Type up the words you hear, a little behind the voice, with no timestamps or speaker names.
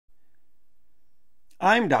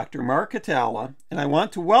I'm Dr. Mark Hatala, and I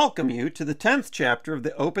want to welcome you to the 10th chapter of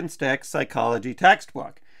the Openstax Psychology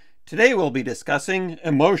textbook. Today we'll be discussing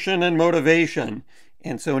emotion and motivation.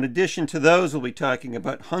 And so in addition to those, we'll be talking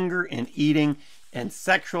about hunger and eating and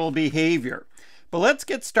sexual behavior. But let's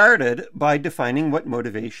get started by defining what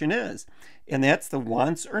motivation is. And that's the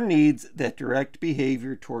wants or needs that direct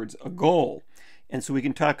behavior towards a goal. And so we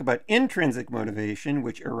can talk about intrinsic motivation,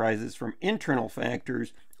 which arises from internal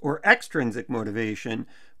factors, or extrinsic motivation,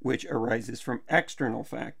 which arises from external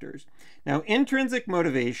factors. Now, intrinsic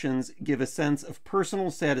motivations give a sense of personal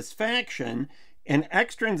satisfaction, and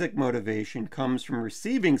extrinsic motivation comes from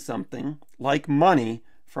receiving something, like money,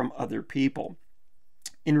 from other people.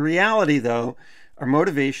 In reality, though, our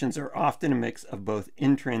motivations are often a mix of both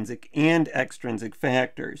intrinsic and extrinsic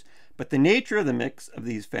factors, but the nature of the mix of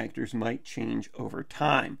these factors might change over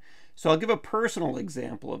time. So I'll give a personal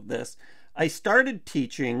example of this. I started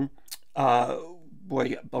teaching,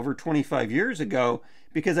 over 25 years ago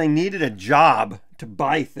because I needed a job to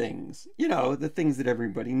buy things, the things that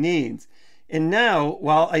everybody needs. And now,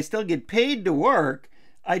 while I still get paid to work,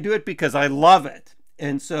 I do it because I love it.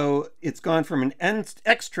 And so it's gone from an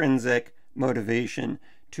extrinsic motivation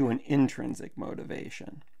to an intrinsic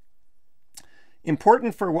motivation.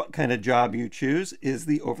 Important for what kind of job you choose is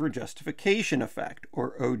the overjustification effect,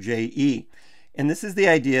 or OJE. And this is the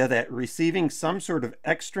idea that receiving some sort of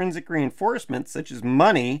extrinsic reinforcement, such as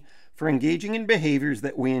money, for engaging in behaviors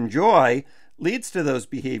that we enjoy, leads to those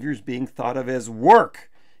behaviors being thought of as work,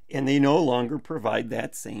 and they no longer provide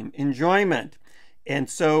that same enjoyment. And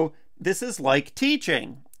so this is like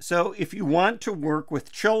teaching. So if you want to work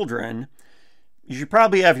with children, you should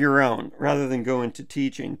probably have your own rather than go into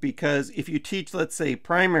teaching, because if you teach, let's say,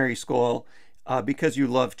 primary school, because you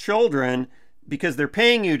love children, because they're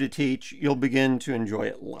paying you to teach, you'll begin to enjoy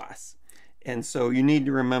it less. And so you need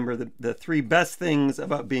to remember the three best things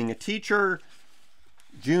about being a teacher: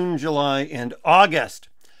 June, July, and August.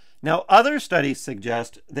 Now, other studies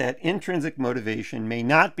suggest that intrinsic motivation may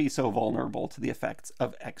not be so vulnerable to the effects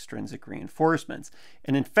of extrinsic reinforcements.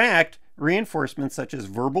 And in fact, reinforcements such as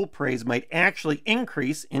verbal praise might actually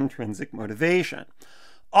increase intrinsic motivation.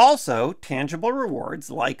 Also, tangible rewards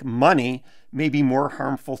like money may be more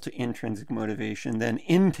harmful to intrinsic motivation than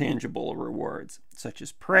intangible rewards, such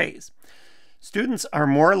as praise. Students are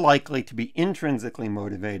more likely to be intrinsically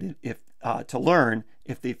motivated to learn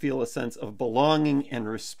if they feel a sense of belonging and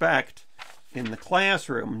respect in the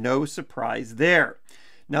classroom. No surprise there.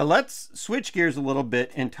 Now let's switch gears a little bit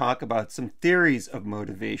and talk about some theories of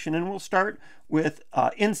motivation, and we'll start with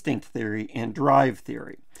instinct theory and drive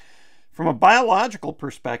theory. From a biological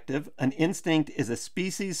perspective, an instinct is a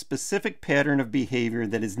species-specific pattern of behavior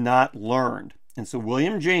that is not learned. And so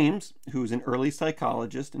William James, who's an early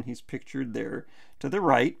psychologist, and he's pictured there to the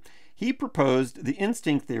right, he proposed the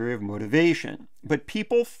instinct theory of motivation. But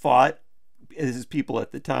people fought, as people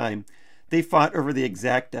at the time, they fought over the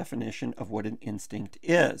exact definition of what an instinct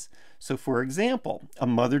is. So for example, a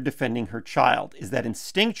mother defending her child, is that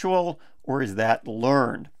instinctual or is that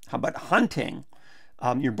learned? How about hunting?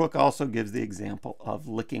 Your book also gives the example of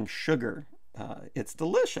licking sugar. It's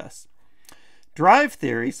delicious. Drive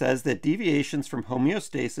theory says that deviations from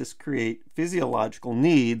homeostasis create physiological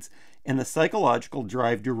needs, and the psychological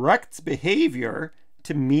drive directs behavior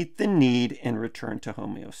to meet the need and return to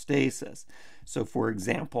homeostasis. So for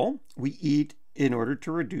example, we eat in order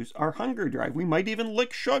to reduce our hunger drive. We might even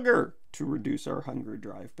lick sugar to reduce our hunger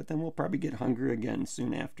drive, but then we'll probably get hungry again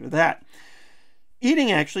soon after that.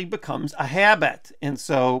 Eating actually becomes a habit. And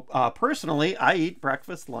so personally, I eat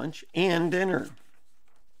breakfast, lunch, and dinner.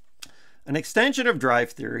 An extension of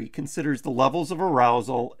drive theory considers the levels of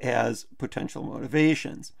arousal as potential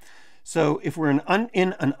motivations. So if we're in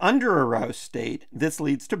an under-aroused state, this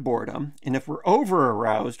leads to boredom. And if we're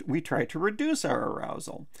over-aroused, we try to reduce our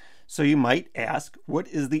arousal. So you might ask, what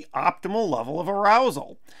is the optimal level of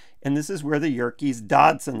arousal? And this is where the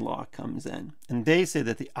Yerkes-Dodson law comes in. And they say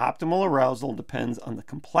that the optimal arousal depends on the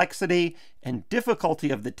complexity and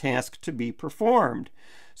difficulty of the task to be performed.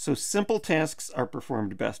 So simple tasks are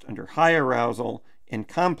performed best under high arousal, and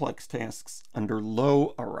complex tasks under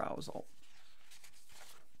low arousal.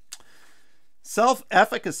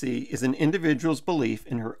 Self-efficacy is an individual's belief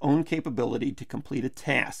in her own capability to complete a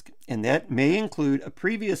task, and that may include a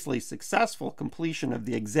previously successful completion of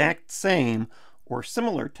the exact same or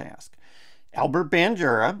similar task. Albert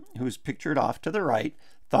Bandura, who's pictured off to the right,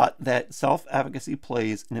 thought that self-efficacy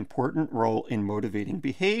plays an important role in motivating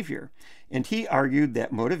behavior. And he argued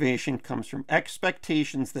that motivation comes from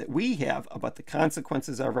expectations that we have about the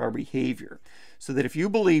consequences of our behavior. So that if you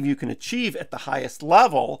believe you can achieve at the highest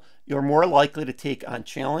level, you're more likely to take on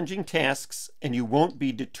challenging tasks and you won't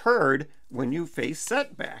be deterred when you face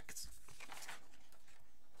setbacks.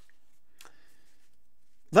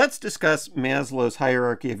 Let's discuss Maslow's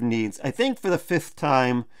hierarchy of needs, I think for the 5th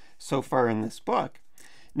time so far in this book.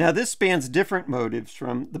 Now, this spans different motives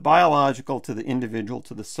from the biological to the individual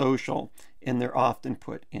to the social, and they're often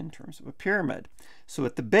put in terms of a pyramid. So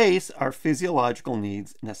at the base are physiological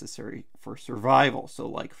needs necessary for survival, so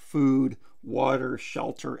like food, water,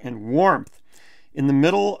 shelter, and warmth. In the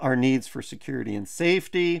middle are needs for security and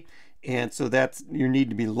safety, and so that's your need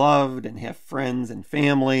to be loved and have friends and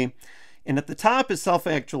family. And at the top is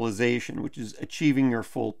self-actualization, which is achieving your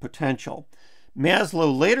full potential.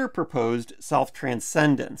 Maslow later proposed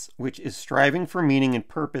self-transcendence, which is striving for meaning and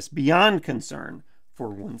purpose beyond concern for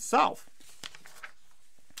oneself.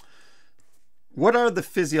 What are the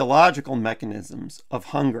physiological mechanisms of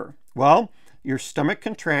hunger? Well, your stomach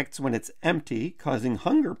contracts when it's empty, causing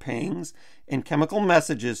hunger pangs and chemical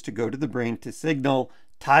messages to go to the brain to signal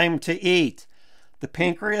time to eat. The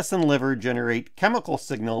pancreas and liver generate chemical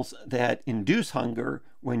signals that induce hunger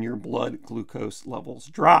when your blood glucose levels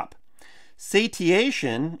drop.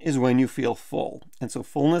 Satiation is when you feel full. And so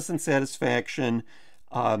fullness and satisfaction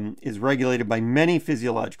is regulated by many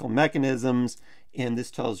physiological mechanisms, and this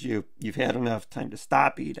tells you you've had enough time to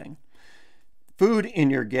stop eating. Food in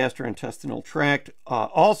your gastrointestinal tract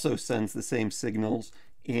also sends the same signals,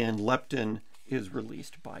 and leptin is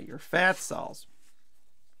released by your fat cells.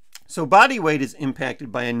 So body weight is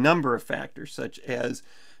impacted by a number of factors, such as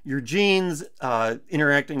your genes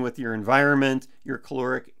interacting with your environment, your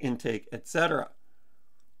caloric intake, etc.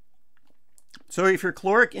 So if your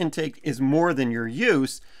caloric intake is more than your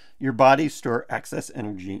use, your body stores excess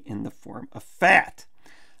energy in the form of fat.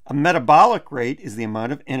 A metabolic rate is the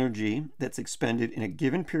amount of energy that's expended in a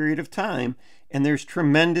given period of time, and there's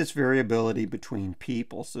tremendous variability between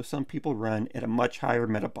people. So some people run at a much higher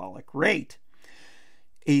metabolic rate.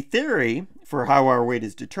 A theory for how our weight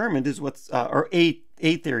is determined is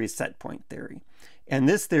a theory is set point theory. And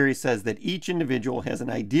this theory says that each individual has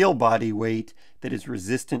an ideal body weight that is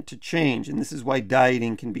resistant to change. And this is why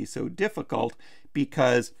dieting can be so difficult,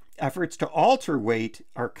 because efforts to alter weight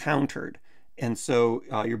are countered. And so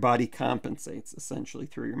your body compensates essentially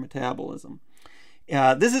through your metabolism.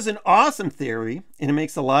 This is an awesome theory, and it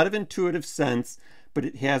makes a lot of intuitive sense, but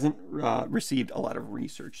it hasn't received a lot of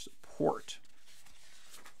research support.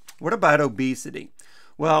 What about obesity?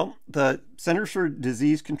 Well, the Centers for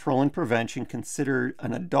Disease Control and Prevention considered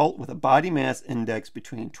an adult with a body mass index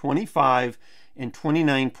between 25 and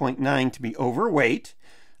 29.9 to be overweight.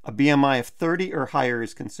 A BMI of 30 or higher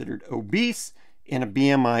is considered obese, and a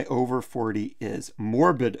BMI over 40 is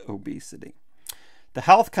morbid obesity. The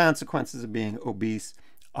health consequences of being obese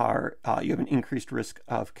are you have an increased risk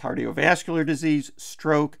of cardiovascular disease,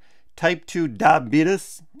 stroke, type 2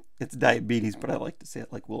 diabetes. It's diabetes, but I like to say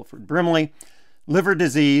it like Wilford Brimley. Liver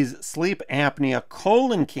disease, sleep apnea,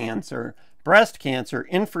 colon cancer, breast cancer,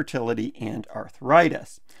 infertility, and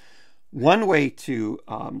arthritis. One way to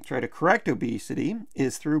try to correct obesity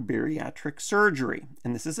is through bariatric surgery.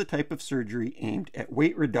 And this is a type of surgery aimed at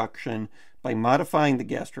weight reduction by modifying the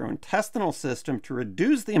gastrointestinal system to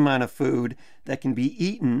reduce the amount of food that can be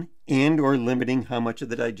eaten and or limiting how much of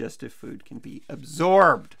the digestive food can be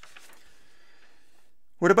absorbed.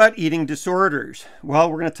 What about eating disorders?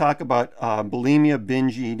 Well, we're going to talk about bulimia,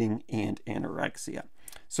 binge eating, and anorexia.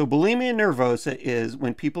 So bulimia nervosa is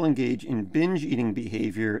when people engage in binge eating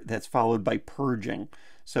behavior that's followed by purging.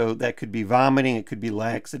 So that could be vomiting, it could be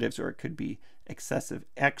laxatives, or it could be excessive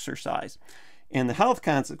exercise. And the health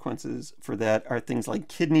consequences for that are things like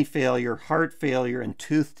kidney failure, heart failure, and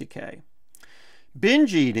tooth decay.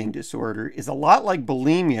 Binge eating disorder is a lot like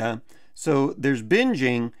bulimia. So there's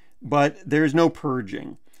binging, but there's no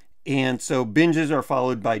purging. And so binges are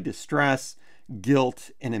followed by distress,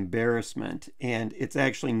 guilt, and embarrassment. And it's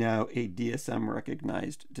actually now a DSM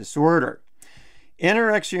recognized disorder.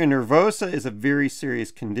 Anorexia nervosa is a very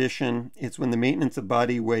serious condition. It's when the maintenance of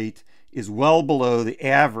body weight is well below the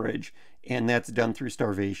average, and that's done through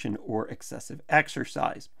starvation or excessive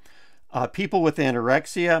exercise. People with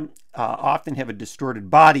anorexia often have a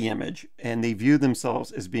distorted body image, and they view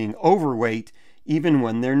themselves as being overweight even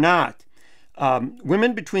when they're not.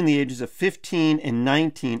 Women between the ages of 15 and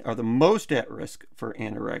 19 are the most at risk for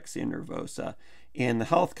anorexia nervosa, and the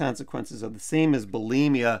health consequences are the same as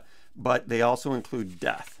bulimia, but they also include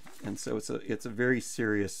death. And so it's a very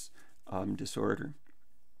serious disorder.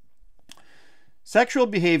 Sexual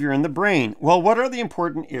behavior in the brain. Well, what are the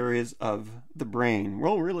important areas of the brain?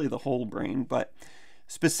 Well, really the whole brain, but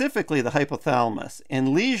specifically the hypothalamus. And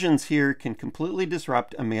lesions here can completely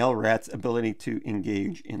disrupt a male rat's ability to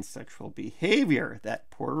engage in sexual behavior.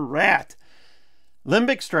 That poor rat.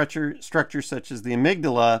 Limbic structures such as the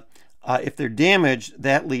amygdala, if they're damaged,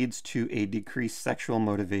 that leads to a decreased sexual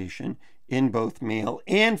motivation in both male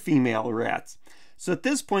and female rats. So at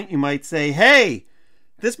this point, you might say, hey,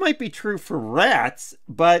 this might be true for rats,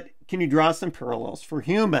 but can you draw some parallels for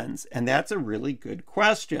humans? And that's a really good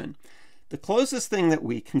question. The closest thing that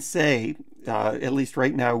we can say, at least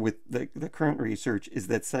right now with the current research, is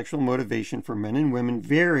that sexual motivation for men and women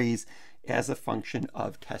varies as a function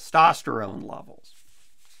of testosterone levels.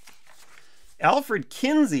 Alfred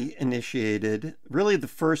Kinsey initiated really the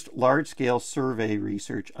first large-scale survey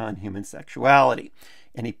research on human sexuality.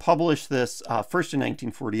 And he published this first in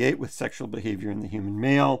 1948 with Sexual Behavior in the Human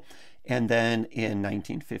Male, and then in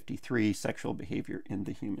 1953, Sexual Behavior in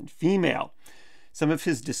the Human Female. Some of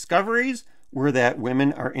his discoveries were that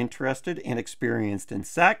women are interested and experienced in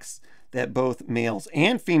sex, that both males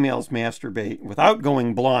and females masturbate without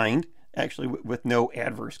going blind, actually with no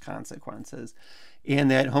adverse consequences,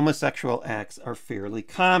 and that homosexual acts are fairly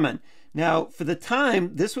common. Now, for the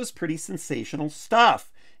time, this was pretty sensational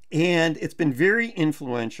stuff, and it's been very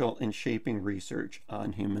influential in shaping research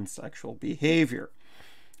on human sexual behavior.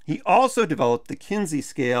 He also developed the Kinsey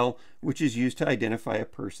scale, which is used to identify a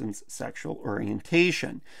person's sexual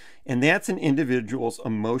orientation. And that's an individual's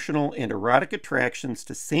emotional and erotic attractions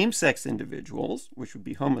to same-sex individuals, which would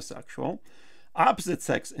be homosexual,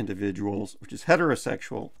 opposite-sex individuals, which is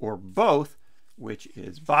heterosexual, or both, which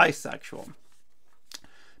is bisexual.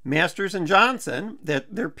 Masters and Johnson,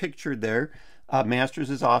 they're pictured there. Masters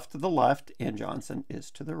is off to the left and Johnson is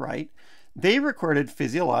to the right. They recorded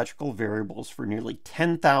physiological variables for nearly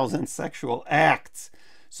 10,000 sexual acts.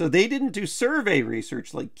 So they didn't do survey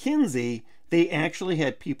research like Kinsey. They actually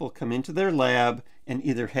had people come into their lab and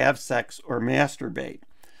either have sex or masturbate.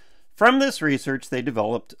 From this research, they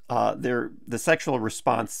developed the sexual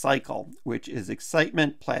response cycle, which is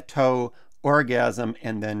excitement, plateau, orgasm,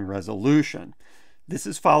 and then resolution. This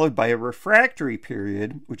is followed by a refractory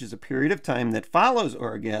period, which is a period of time that follows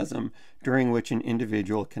orgasm, during which an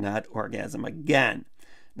individual cannot orgasm again.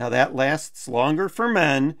 Now that lasts longer for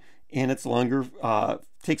men, and it's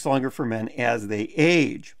takes longer for men as they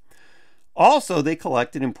age. Also, they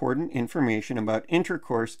collected important information about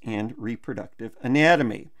intercourse and reproductive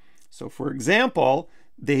anatomy. So, for example,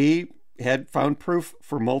 they had found proof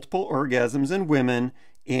for multiple orgasms in women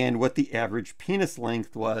and what the average penis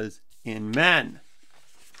length was in men.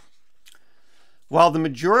 While the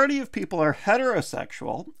majority of people are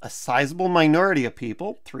heterosexual, a sizable minority of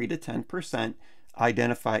people, 3 to 10%,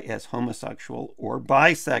 identify as homosexual or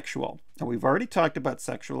bisexual. Now, we've already talked about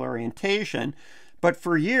sexual orientation, but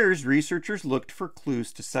for years, researchers looked for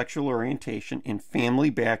clues to sexual orientation in family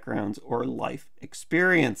backgrounds or life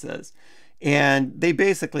experiences, and they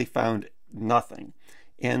basically found nothing.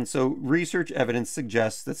 And so research evidence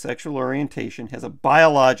suggests that sexual orientation has a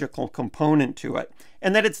biological component to it,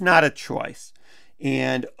 and that it's not a choice.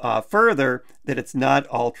 And further, that it's not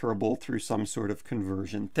alterable through some sort of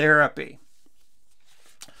conversion therapy.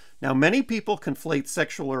 Now, many people conflate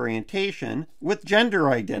sexual orientation with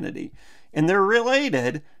gender identity, and they're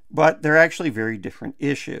related, but they're actually very different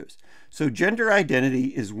issues. So gender identity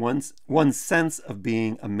is one's sense of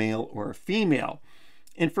being a male or a female.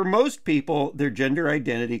 And for most people, their gender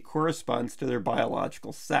identity corresponds to their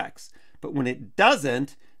biological sex. But when it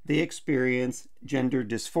doesn't, they experience gender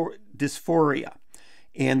dysphoria.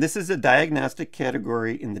 And this is a diagnostic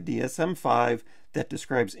category in the DSM-5 that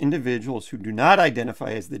describes individuals who do not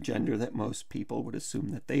identify as the gender that most people would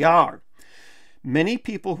assume that they are. Many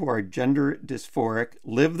people who are gender dysphoric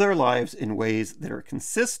live their lives in ways that are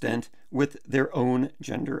consistent with their own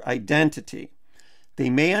gender identity. They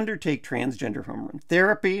may undertake transgender hormone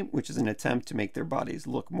therapy, which is an attempt to make their bodies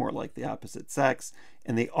look more like the opposite sex,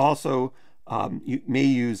 and they also may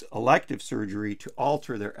use elective surgery to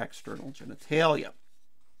alter their external genitalia.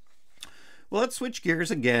 Well, let's switch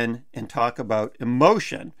gears again and talk about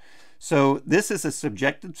emotion. So this is a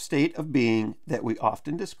subjective state of being that we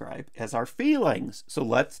often describe as our feelings. So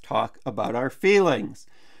let's talk about our feelings.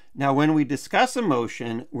 Now, when we discuss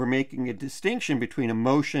emotion, we're making a distinction between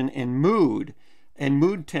emotion and mood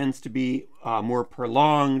tends to be more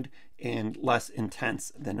prolonged and less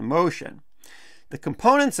intense than emotion. The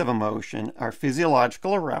components of emotion are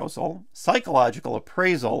physiological arousal, psychological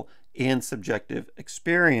appraisal, and subjective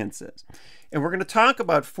experiences. And we're going to talk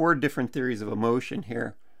about 4 different theories of emotion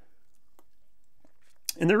here.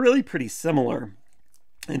 And they're really pretty similar.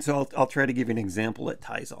 And so I'll try to give you an example that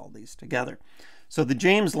ties all these together. So the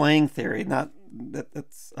James Lange theory,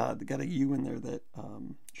 that's got a U in there that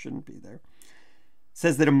shouldn't be there,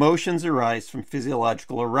 says that emotions arise from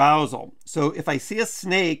physiological arousal. So if I see a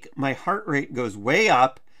snake, my heart rate goes way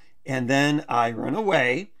up, and then I run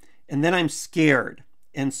away, and then I'm scared.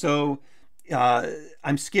 And so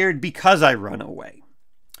I'm scared because I run away.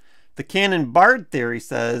 The Cannon-Bard theory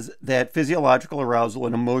says that physiological arousal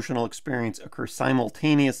and emotional experience occur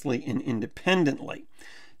simultaneously and independently.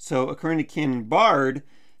 So according to Cannon-Bard,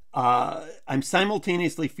 I'm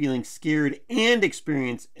simultaneously feeling scared and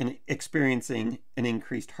experiencing an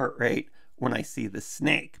increased heart rate when I see the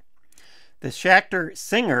snake. The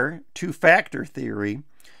Schachter-Singer two-factor theory,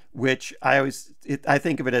 which I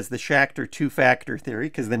think of it as the Schachter two-factor theory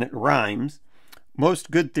because then it rhymes. Most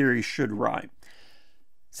good theories should rhyme.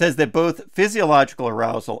 Says that both physiological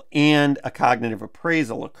arousal and a cognitive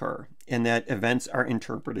appraisal occur, and that events are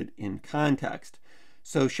interpreted in context.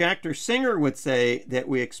 So Schachter-Singer would say that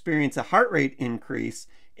we experience a heart rate increase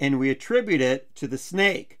and we attribute it to the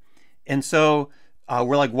snake. And so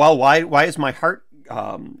we're like, well, why is my heart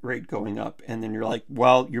rate going up? And then you're like,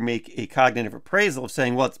 well, you make a cognitive appraisal of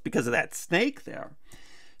saying, well, it's because of that snake there.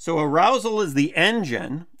 So arousal is the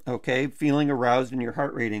engine, okay, feeling aroused and your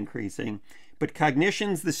heart rate increasing. But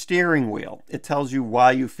cognition's the steering wheel. It tells you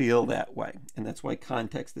why you feel that way. And that's why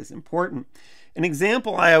context is important. An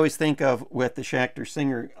example I always think of with the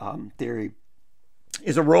Schachter-Singer theory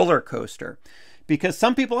is a roller coaster. Because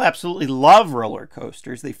some people absolutely love roller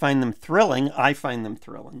coasters. They find them thrilling. I find them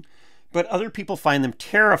thrilling. But other people find them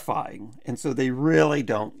terrifying. And so they really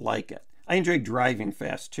don't like it. I enjoy driving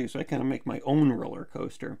fast too, so I kind of make my own roller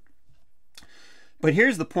coaster. But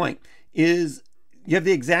here's the point, is you have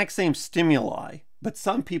the exact same stimuli, but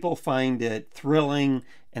some people find it thrilling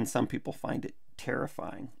and some people find it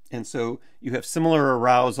terrifying. And so you have similar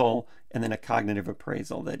arousal and then a cognitive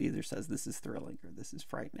appraisal that either says this is thrilling or this is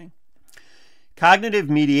frightening. Cognitive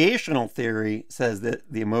mediational theory says that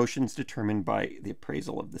the emotions determined by the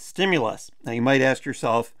appraisal of the stimulus. Now you might ask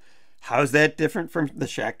yourself, how's that different from the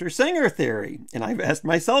Schachter-Singer theory? And I've asked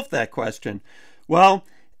myself that question. Well,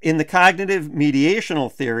 in the cognitive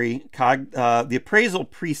mediational theory, the appraisal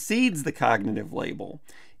precedes the cognitive label.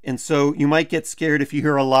 And so you might get scared if you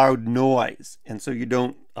hear a loud noise. And so you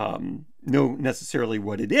don't know necessarily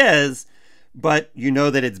what it is, but you know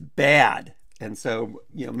that it's bad. And so,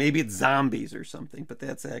 you know, maybe it's zombies or something, but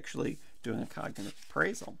that's actually doing a cognitive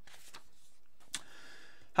appraisal.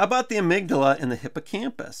 How about the amygdala and the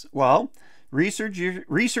hippocampus? Well,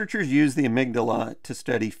 researchers use the amygdala to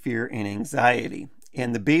study fear and anxiety.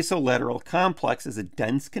 And the basolateral complex is a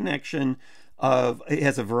dense connection it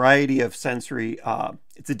has a variety of sensory,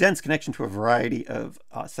 it's a dense connection to a variety of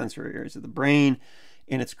sensory areas of the brain,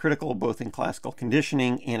 and it's critical both in classical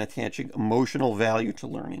conditioning and attaching emotional value to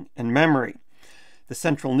learning and memory. The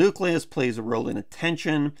central nucleus plays a role in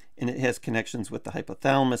attention, and it has connections with the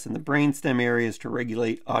hypothalamus and the brainstem areas to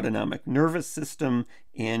regulate autonomic nervous system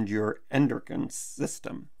and your endocrine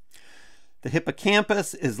system. The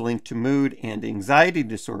hippocampus is linked to mood and anxiety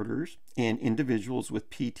disorders, and individuals with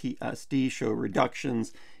PTSD show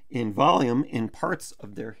reductions in volume in parts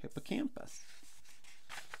of their hippocampus.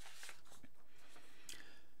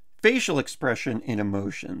 Facial expression and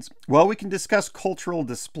emotions. Well, we can discuss cultural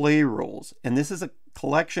display rules, and this is a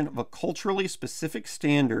collection of culturally specific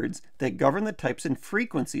standards that govern the types and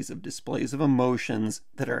frequencies of displays of emotions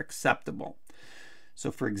that are acceptable.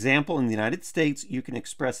 So, for example, in the United States, you can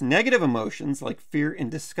express negative emotions like fear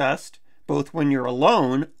and disgust, both when you're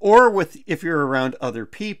alone or if you're around other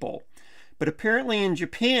people. But apparently in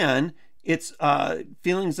Japan, it's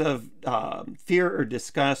feelings of fear or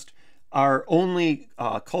disgust are only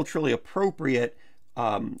culturally appropriate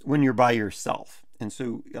when you're by yourself. And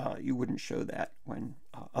so you wouldn't show that when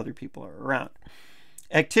other people are around.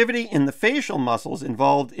 Activity in the facial muscles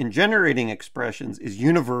involved in generating expressions is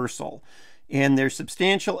universal. And there's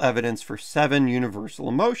substantial evidence for 7 universal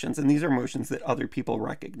emotions. And these are emotions that other people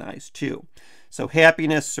recognize too. So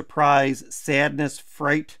happiness, surprise, sadness,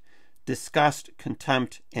 fright, disgust,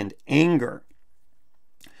 contempt, and anger.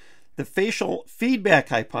 The facial feedback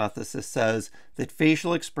hypothesis says that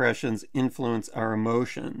facial expressions influence our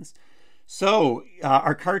emotions. So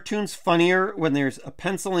are cartoons funnier when there's a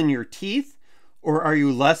pencil in your teeth? Or are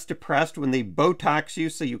you less depressed when they Botox you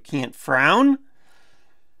so you can't frown?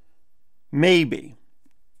 Maybe.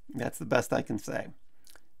 That's the best I can say.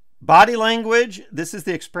 Body language, this is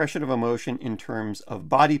the expression of emotion in terms of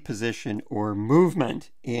body position or movement,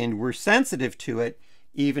 and we're sensitive to it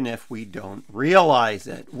even if we don't realize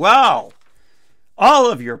it. Well,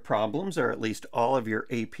 All of your problems, or at least all of your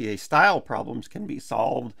APA style problems, can be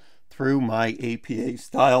solved through my APA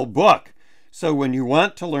style book. So when you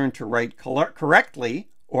want to learn to write correctly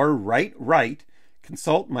or write right,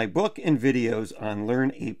 consult my book and videos on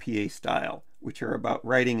Learn APA Style, which are about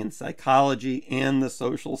writing in psychology and the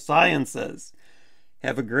social sciences.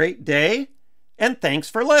 Have a great day, and thanks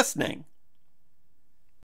for listening.